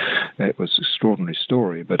 It was an extraordinary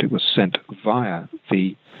story, but it was sent via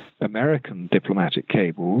the American diplomatic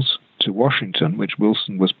cables to Washington, which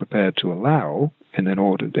Wilson was prepared to allow in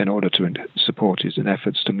order to support his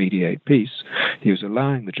efforts to mediate peace. He was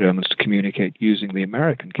allowing the Germans to communicate using the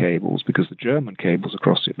American cables because the German cables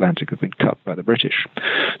across the Atlantic had been cut by the British.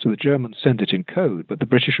 So the Germans sent it in code, but the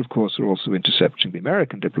British, of course, are also intercepting the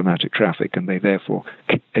American diplomatic traffic, and they therefore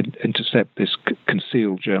intercept this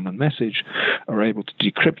concealed German message, are able to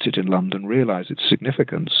decrypt it in London, realize its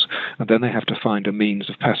significance, and then they have to find a means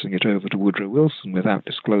of passing it over to Woodrow Wilson without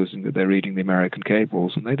disclosing that they're reading the American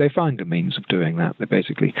cables, and they find a means of doing that. They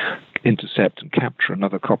basically intercept and capture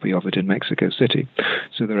another copy of it in Mexico City.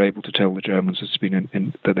 So they're able to tell the Germans it's been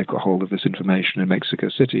that they've got hold of this information in Mexico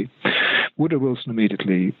City. Woodrow Wilson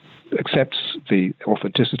immediately accepts the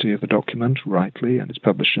authenticity of the document, rightly, and it's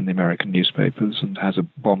published in the American newspapers and has a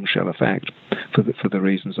bombshell effect for the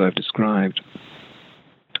reasons I've described.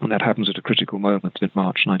 And that happens at a critical moment in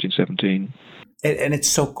March 1917. And it's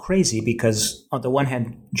so crazy because, on the one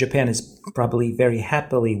hand, Japan is probably very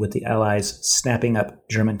happily with the Allies snapping up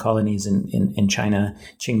German colonies in China,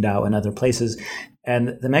 Qingdao, and other places.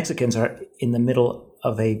 And the Mexicans are in the middle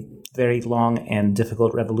of a very long and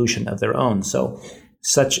difficult revolution of their own. So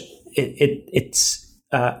it's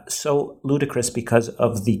so ludicrous because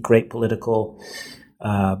of the great political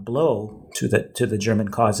blow to the German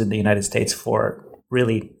cause in the United States for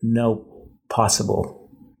really no possible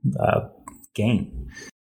gain.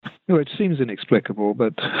 No, it seems inexplicable,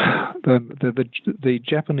 but the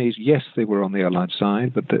Japanese, yes, they were on the Allied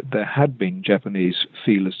side, but there had been Japanese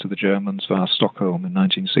feelers to the Germans via Stockholm in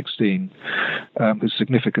 1916, whose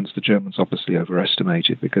significance the Germans obviously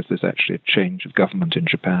overestimated because there's actually a change of government in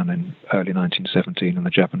Japan in early 1917, and the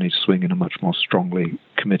Japanese swing in a much more strongly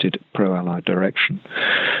committed pro-Allied direction.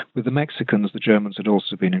 With the Mexicans, the Germans had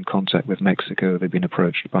also been in contact with Mexico. They'd been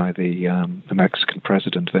approached by the Mexican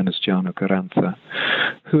president, Venustiano Carranza,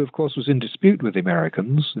 who, of course, was in dispute with the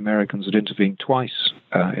Americans. The Americans had intervened twice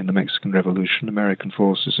in the Mexican Revolution. American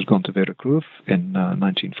forces had gone to Veracruz in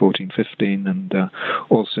 1914-15, and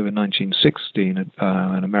also in 1916,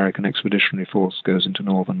 an American expeditionary force goes into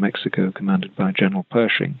northern Mexico, commanded by General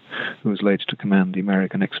Pershing, who was later to command the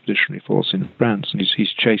American expeditionary force in France, and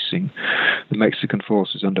he's chasing the Mexican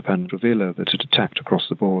forces under Pancho Villa that had attacked across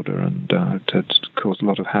the border and had caused a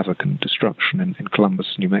lot of havoc and destruction in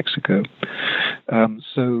Columbus, New Mexico.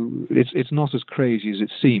 So it's not as crazy as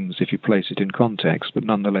it seems if you place it in context, but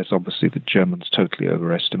nonetheless, obviously, the Germans totally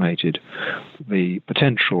overestimated the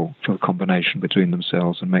potential for a combination between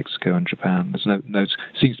themselves and Mexico and Japan.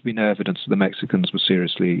 Seems to be no evidence that the Mexicans were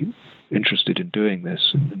seriously interested in doing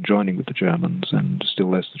this and joining with the Germans, and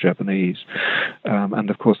still less the Japanese. And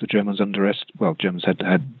of course, the Germans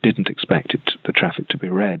didn't expect the traffic to be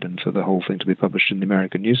read and for the whole thing to be published in the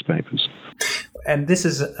American newspapers. And this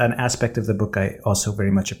is an aspect of the book I also very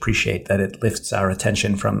much appreciate, that it lifts our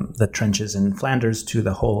attention from the trenches in Flanders to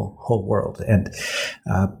the whole world. And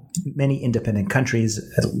many independent countries,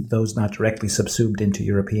 those not directly subsumed into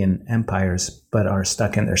European empires, but are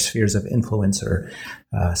stuck in their spheres of influence or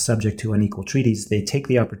subject to unequal treaties, they take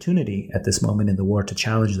the opportunity at this moment in the war to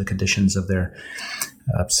challenge the conditions of their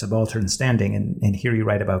subaltern standing. And here you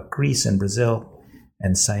write about Greece and Brazil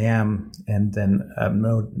and Siam, and then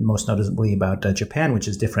most notably about Japan, which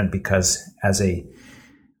is different because as a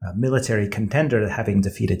military contender, having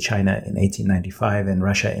defeated China in 1895 and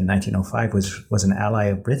Russia in 1905, was an ally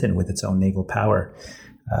of Britain with its own naval power.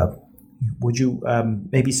 Would you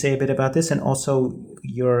maybe say a bit about this, and also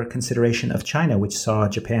your consideration of China, which saw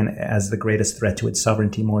Japan as the greatest threat to its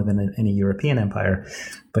sovereignty more than any European empire,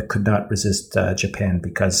 but could not resist Japan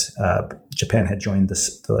because Japan had joined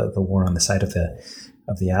the war on the side of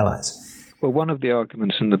the Allies? Well, one of the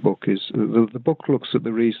arguments in the book is the book looks at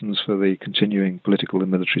the reasons for the continuing political and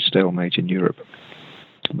military stalemate in Europe,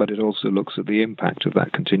 but it also looks at the impact of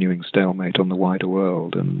that continuing stalemate on the wider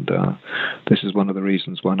world. And this is one of the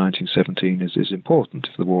reasons why 1917 is important.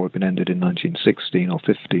 If the war had been ended in 1916 or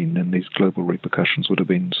 15, then these global repercussions would have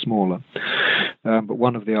been smaller. But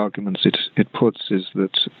one of the arguments it puts is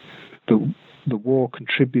that the war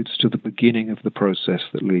contributes to the beginning of the process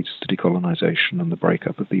that leads to decolonization and the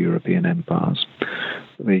breakup of the European empires.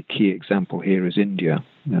 The key example here is India,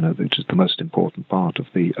 which is the most important part of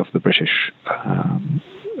the British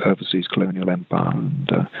overseas colonial empire.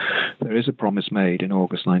 And there is a promise made in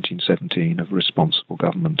August 1917 of responsible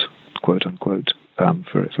government, quote unquote,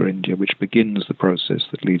 for India, which begins the process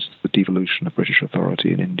that leads to the devolution of British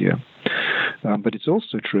authority in India. But it's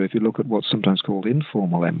also true, if you look at what's sometimes called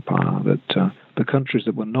informal empire, that the countries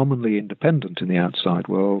that were nominally independent in the outside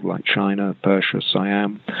world, like China, Persia,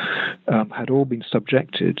 Siam, had all been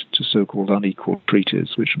subjected to so-called unequal treaties,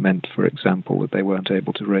 which meant, for example, that they weren't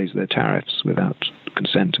able to raise their tariffs without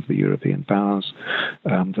consent of the European powers,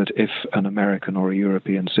 that if an American or a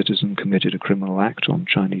European citizen committed a criminal act on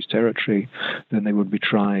Chinese territory, then they would be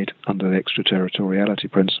tried under the extraterritoriality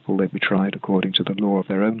principle. They'd be tried according to the law of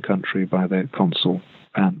their own country by their consul,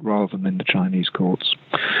 and rather than in the Chinese courts.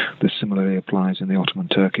 This similarly applies in the Ottoman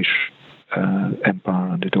Turkish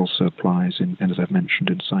Empire, and it also applies in, as I've mentioned,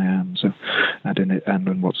 in Siam, and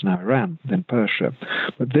in what's now Iran, then Persia.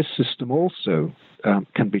 But this system also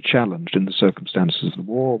can be challenged in the circumstances of the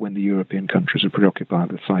war, when the European countries are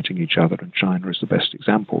preoccupied with fighting each other, and China is the best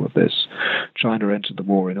example of this. China entered the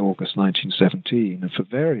war in August 1917, and for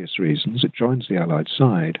various reasons it joins the Allied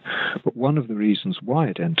side. But one of the reasons why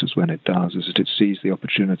it enters when it does is that it sees the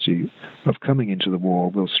opportunity of coming into the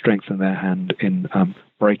war will strengthen their hand in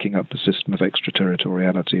breaking up the system of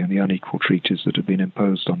extraterritoriality and the unequal treaties that had been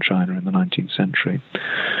imposed on China in the 19th century.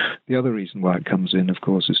 The other reason why it comes in, of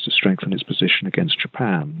course, is to strengthen its position against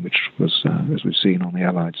Japan, which was, as we've seen, on the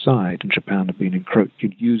Allied side, and Japan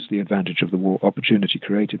had used the advantage of the war, opportunity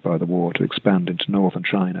created by the war, to expand into northern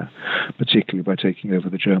China, particularly by taking over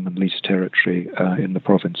the German leased territory in the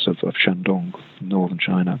province of Shandong, northern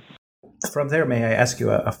China. From there, may I ask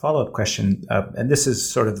you a follow-up question? And this is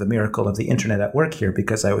sort of the miracle of the internet at work here,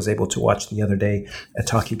 because I was able to watch the other day a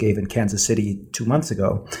talk you gave in Kansas City 2 months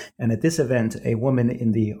ago. And at this event, a woman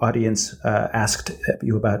in the audience asked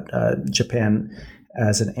you about Japan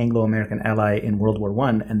as an Anglo-American ally in World War I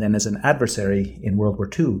and then as an adversary in World War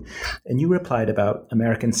II. And you replied about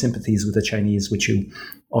American sympathies with the Chinese, which you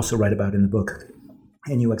also write about in the book.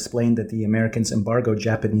 And you explained that the Americans embargoed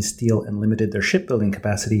Japanese steel and limited their shipbuilding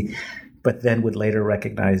capacity, but then would later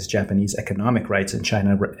recognize Japanese economic rights in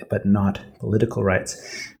China, but not political rights,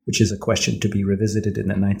 which is a question to be revisited in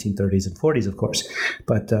the 1930s and 40s, of course.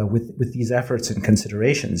 But with these efforts and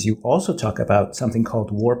considerations, you also talk about something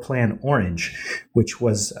called War Plan Orange, which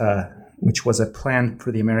was a plan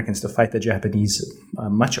for the Americans to fight the Japanese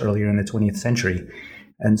much earlier in the 20th century.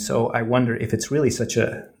 And so I wonder if it's really such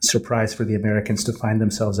a surprise for the Americans to find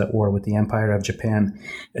themselves at war with the Empire of Japan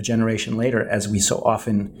a generation later, as we so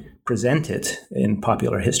often present it in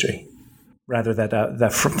popular history, rather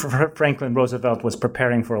that Franklin Roosevelt was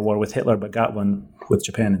preparing for a war with Hitler but got one with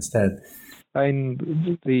Japan instead.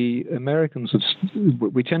 The Americans,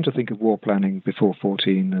 we tend to think of war planning before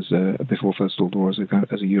 14 before First World War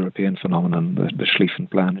as a European phenomenon. The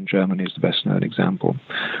Schlieffen Plan in Germany is the best known example.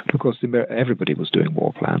 But of course, everybody was doing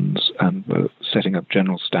war plans and setting up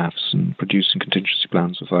general staffs and producing contingency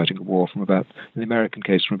plans for fighting a war in the American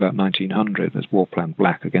case, from about 1900. There's War Plan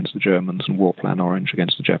Black against the Germans and War Plan Orange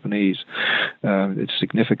against the Japanese. It's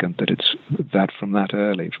significant that it's from that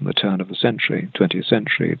early, from the turn of the century, 20th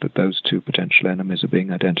century, that those two potential enemies are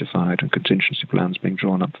being identified and contingency plans being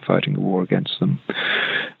drawn up for fighting the war against them.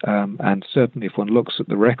 And certainly if one looks at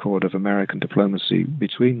the record of American diplomacy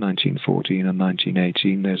between 1914 and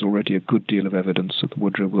 1918, there's already a good deal of evidence that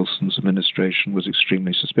Woodrow Wilson's administration was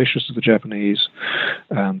extremely suspicious of the Japanese.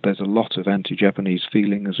 There's a lot of anti-Japanese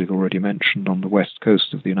feeling, as we've already mentioned, on the west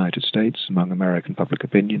coast of the United States among American public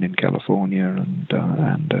opinion in California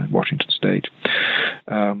and Washington State.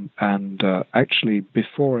 Actually,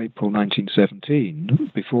 before April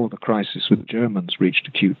 1917, before the crisis with the Germans reached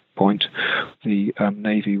acute point, the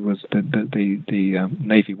Navy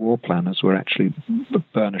Navy war planners were actually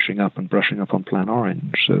burnishing up and brushing up on Plan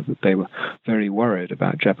Orange, so that they were very worried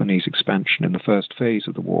about Japanese expansion in the first phase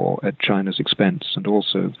of the war at China's expense, and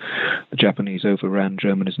also the Japanese overran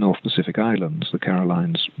Germany's North Pacific Islands, the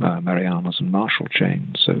Carolines, Marianas, and Marshall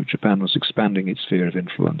Chain. So Japan was expanding its sphere of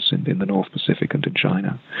influence in the North Pacific and in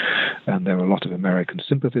China, and there were a lot of American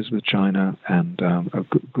sympathies with China and a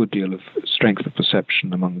good good deal of strength of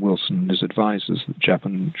perception among Wilson and his advisors that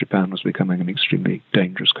Japan was becoming an extremely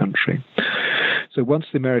dangerous country. So once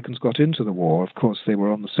the Americans got into the war, of course, they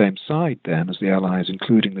were on the same side then as the Allies,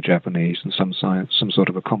 including the Japanese, and some sort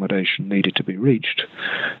of accommodation needed to be reached.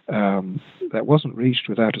 That wasn't reached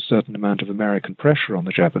without a certain amount of American pressure on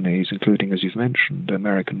the Japanese, including, as you've mentioned,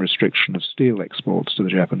 American restriction of steel exports to the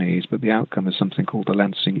Japanese, but the outcome is something called the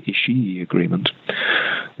Lansing-Ishii Agreement.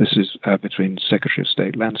 This is between Secretary of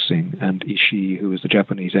State Lansing and Ishii, who was the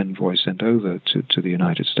Japanese envoy sent over to the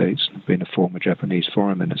United States, being a former Japanese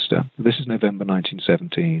foreign minister. This is November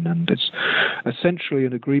 1917, and it's essentially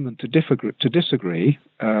an agreement to disagree,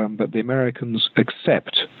 but the Americans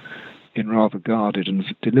accept, in rather guarded and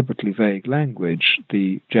deliberately vague language,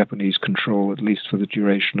 the Japanese control, at least for the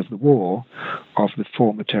duration of the war, of the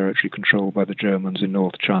former territory controlled by the Germans in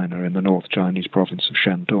North China, in the North Chinese province of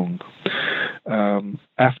Shandong.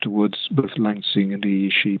 Afterwards, both Lansing and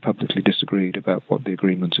Ishii publicly disagreed about what the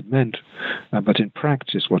agreement had meant, but in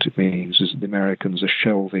practice what it means is that the Americans are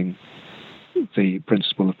shelving the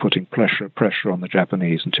principle of putting pressure on the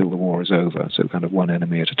Japanese until the war is over, so kind of one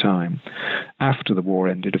enemy at a time. After the war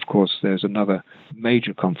ended, of course, there's another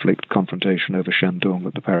major confrontation over Shandong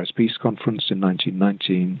at the Paris Peace Conference in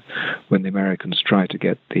 1919, when the Americans try to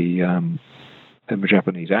get the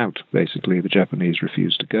Japanese out. Basically, the Japanese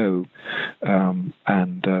refuse to go,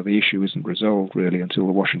 and the issue isn't resolved really until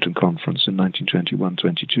the Washington Conference in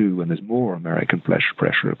 1921-22, when there's more American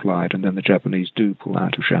pressure applied, and then the Japanese do pull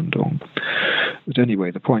out of Shandong. But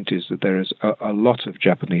anyway, the point is that there is a lot of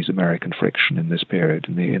Japanese-American friction in this period,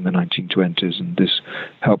 in the 1920s, and this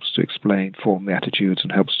helps to form the attitudes,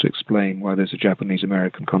 and helps to explain why there's a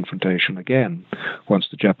Japanese-American confrontation again, once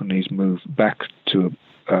the Japanese move back to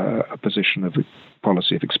a position of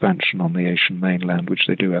policy of expansion on the Asian mainland, which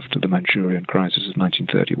they do after the Manchurian crisis of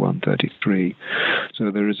 1931-33.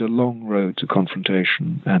 So there is a long road to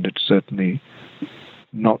confrontation, and it's certainly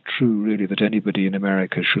not true, really, that anybody in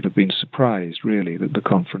America should have been surprised, really, that the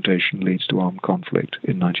confrontation leads to armed conflict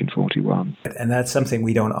in 1941. And that's something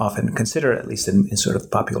we don't often consider, at least in sort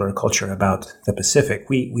of popular culture about the Pacific.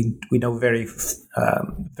 We know very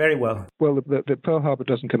well. Well, the Pearl Harbor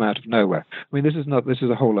doesn't come out of nowhere. I mean, this is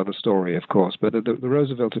a whole other story, of course, but the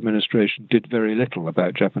Roosevelt administration did very little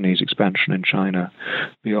about Japanese expansion in China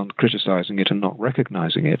beyond criticizing it and not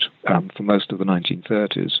recognizing it for most of the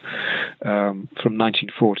 1930s. From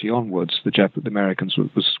 1940 onwards, the Americans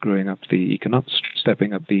was stepping up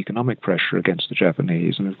the economic pressure against the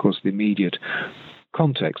Japanese, and of course the immediate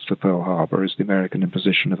context for Pearl Harbor is the American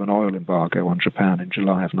imposition of an oil embargo on Japan in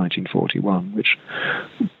July of 1941, which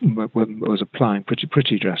was applying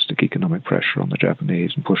pretty drastic economic pressure on the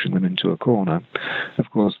Japanese and pushing them into a corner. Of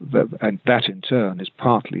course, that in turn is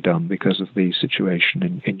partly done because of the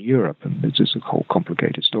situation in Europe, and it's a whole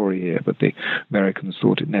complicated story here, but the Americans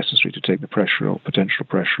thought it necessary to take the pressure or potential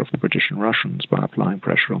pressure off the British and Russians by applying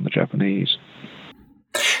pressure on the Japanese.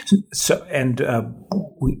 So, and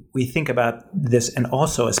we think about this, and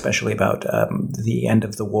also especially about the end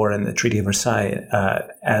of the war and the Treaty of Versailles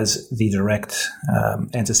as the direct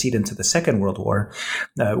antecedent to the Second World War,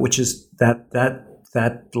 which is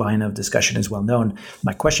that line of discussion is well known.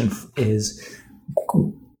 My question is,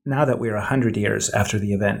 now that we're 100 years after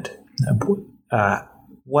the event,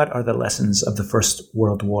 what are the lessons of the First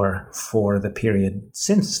World War for the period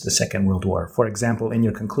since the Second World War? For example, in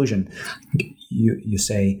your conclusion, you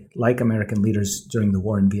say, like American leaders during the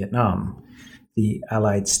war in Vietnam, the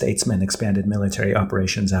Allied statesmen expanded military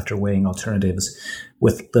operations after weighing alternatives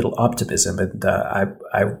with little optimism. And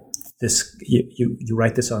you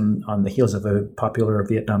write this on the heels of a popular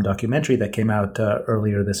Vietnam documentary that came out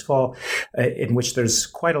earlier this fall, in which there's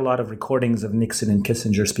quite a lot of recordings of Nixon and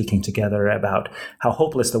Kissinger speaking together about how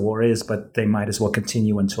hopeless the war is, but they might as well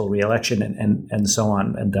continue until re-election and so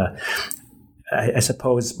on. And I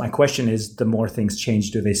suppose my question is, the more things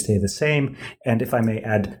change, do they stay the same? And if I may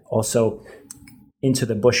add also, into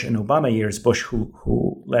the Bush and Obama years, Bush,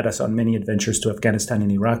 who led us on many adventures to Afghanistan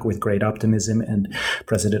and Iraq with great optimism, and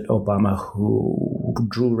President Obama, who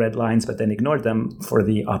drew red lines but then ignored them for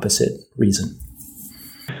the opposite reason.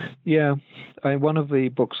 Yeah. One of the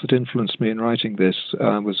books that influenced me in writing this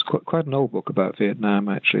was quite an old book about Vietnam,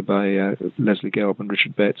 actually, by Leslie Gelb and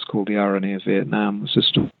Richard Betts, called The Irony of Vietnam. The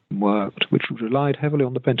system worked, which relied heavily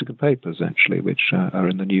on the Pentagon Papers, actually, which are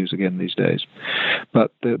in the news again these days.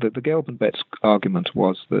 But the Gelb and Betts argument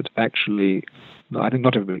was that actually I think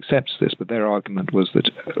not everybody accepts this, but their argument was that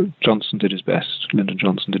Johnson did his best, Lyndon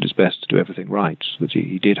Johnson did his best to do everything right, that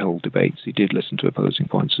he did hold debates, he did listen to opposing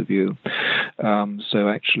points of view. So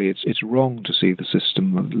actually it's wrong to see the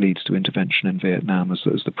system that leads to intervention in Vietnam as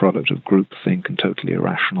the product of groupthink and totally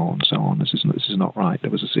irrational and so on. This is not right.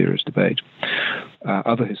 There was a serious debate.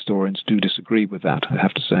 Other historians do disagree with that, I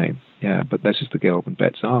have to say. Yeah, but this is the Gelb and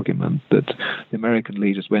Betts argument, that the American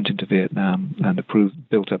leaders went into Vietnam and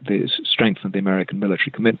strengthened the American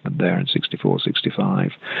military commitment there in 64,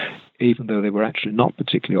 65, even though they were actually not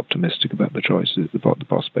particularly optimistic about the choices, about the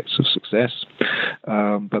prospects of success.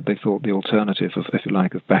 But they thought the alternative of, if you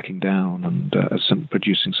like, of backing down and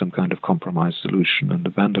producing some kind of compromise solution and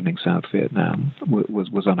abandoning South Vietnam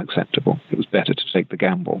was unacceptable. It was better to take the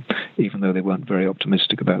gamble, even though they weren't very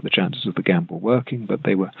optimistic about the chances of the gamble working, but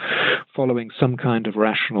they were following some kind of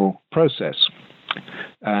rational process.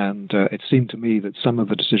 And it seemed to me that some of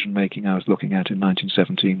the decision-making I was looking at in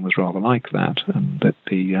 1917 was rather like that, and that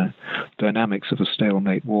the dynamics of a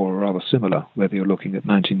stalemate war are rather similar, whether you're looking at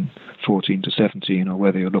 1914 to 17 or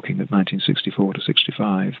whether you're looking at 1964 to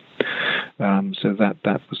 65. So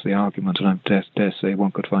that was the argument, and I dare say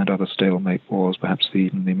one could find other stalemate wars, perhaps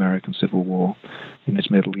even the American Civil War in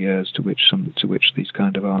its middle years, to which these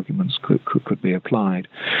kind of arguments could be applied.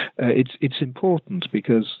 It's important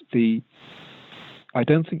because I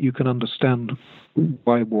don't think you can understand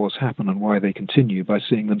why wars happen and why they continue by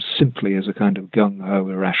seeing them simply as a kind of gung-ho,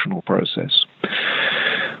 irrational process.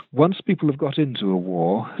 Once people have got into a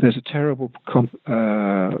war, there's a terrible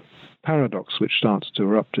paradox which starts to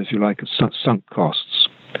erupt, if you like, of sunk costs.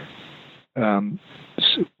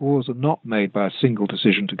 Wars are not made by a single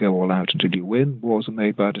decision to go all out until you win. Wars are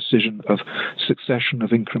made by a decision of succession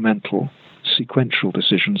of incremental, sequential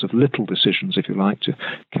decisions, of little decisions, if you like, to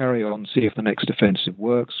carry on, see if the next offensive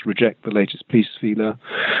works, reject the latest peace feeler,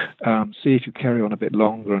 see if you carry on a bit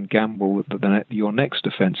longer and gamble that your next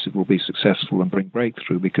offensive will be successful and bring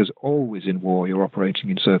breakthrough, because always in war you're operating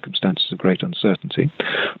in circumstances of great uncertainty.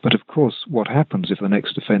 But of course, what happens if the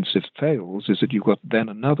next offensive fails is that you've got then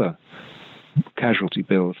another casualty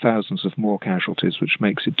bill, thousands of more casualties, which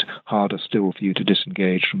makes it harder still for you to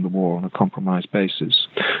disengage from the war on a compromised basis.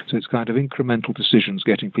 So it's kind of incremental decisions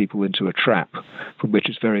getting people into a trap from which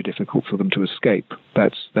it's very difficult for them to escape.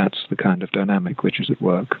 That's the kind of dynamic which is at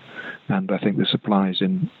work, and I think this applies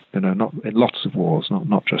in not in lots of wars,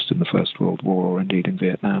 not just in the First World War or indeed in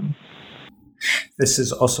Vietnam. This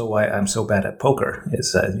is also why I'm so bad at poker,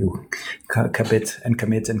 is you commit and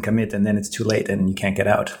commit and commit, and then it's too late and you can't get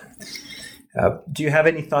out. Do you have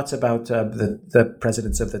any thoughts about the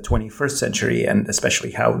presidents of the 21st century, and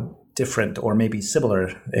especially how different or maybe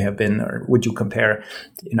similar they have been? Or would you compare,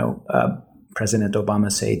 President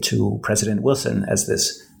Obama, say, to President Wilson as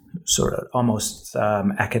this sort of almost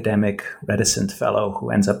academic, reticent fellow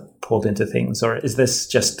who ends up pulled into things? Or is this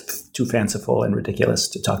just too fanciful and ridiculous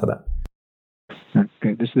to talk about?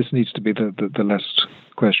 Okay, this needs to be the last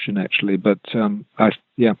question, actually, but I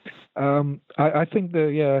think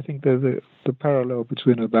the parallel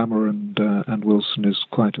between Obama and Wilson is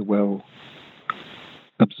quite a well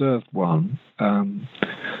observed one.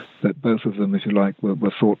 That both of them, if you like,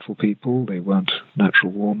 were thoughtful people. They weren't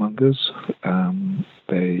natural warmongers.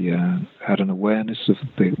 They had an awareness of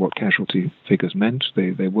what casualty figures meant.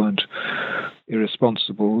 They weren't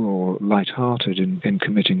irresponsible or light-hearted in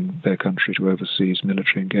committing their country to overseas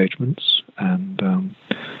military engagements, and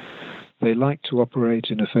they liked to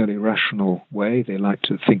operate in a fairly rational way. They liked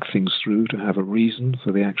to think things through, to have a reason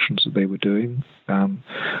for the actions that they were doing.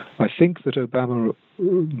 I think that Obama,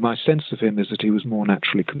 my sense of him is that he was more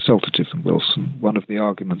naturally consultative than Wilson. One of the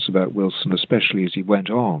arguments about Wilson, especially as he went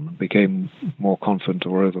on, became more confident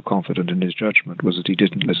or overconfident in his judgment, was that he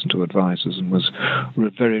didn't listen to advisors and was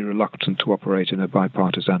very reluctant to operate in a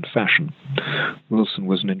bipartisan fashion. Wilson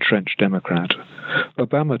was an entrenched Democrat.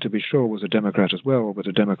 Obama, to be sure, was a Democrat as well, but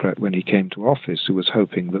a Democrat when he came to office who was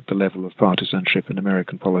hoping that the level of partisanship in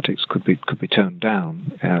American politics could be toned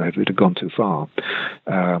down if it had gone too far.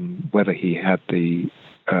 Whether he had the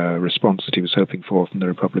response that he was hoping for from the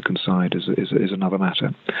Republican side is another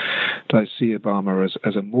matter. But I see Obama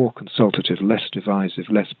as a more consultative, less divisive,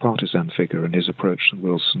 less partisan figure in his approach than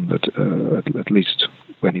Wilson, at least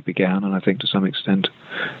when he began, and I think to some extent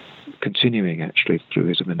continuing actually through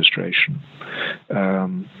his administration.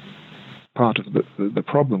 Part of the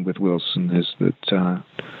problem with Wilson is that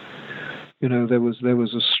there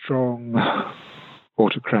was a strong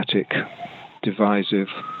autocratic, divisive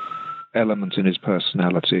element in his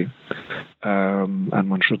personality, and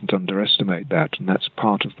one shouldn't underestimate that. And that's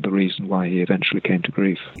part of the reason why he eventually came to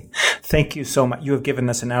grief. Thank you so much. You have given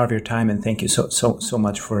us an hour of your time, and thank you so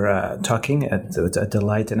much for talking. It's a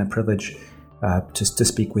delight and a privilege to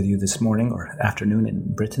speak with you this morning or afternoon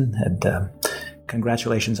in Britain. And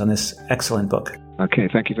congratulations on this excellent book. Okay,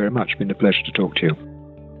 thank you very much. It's been a pleasure to talk to you.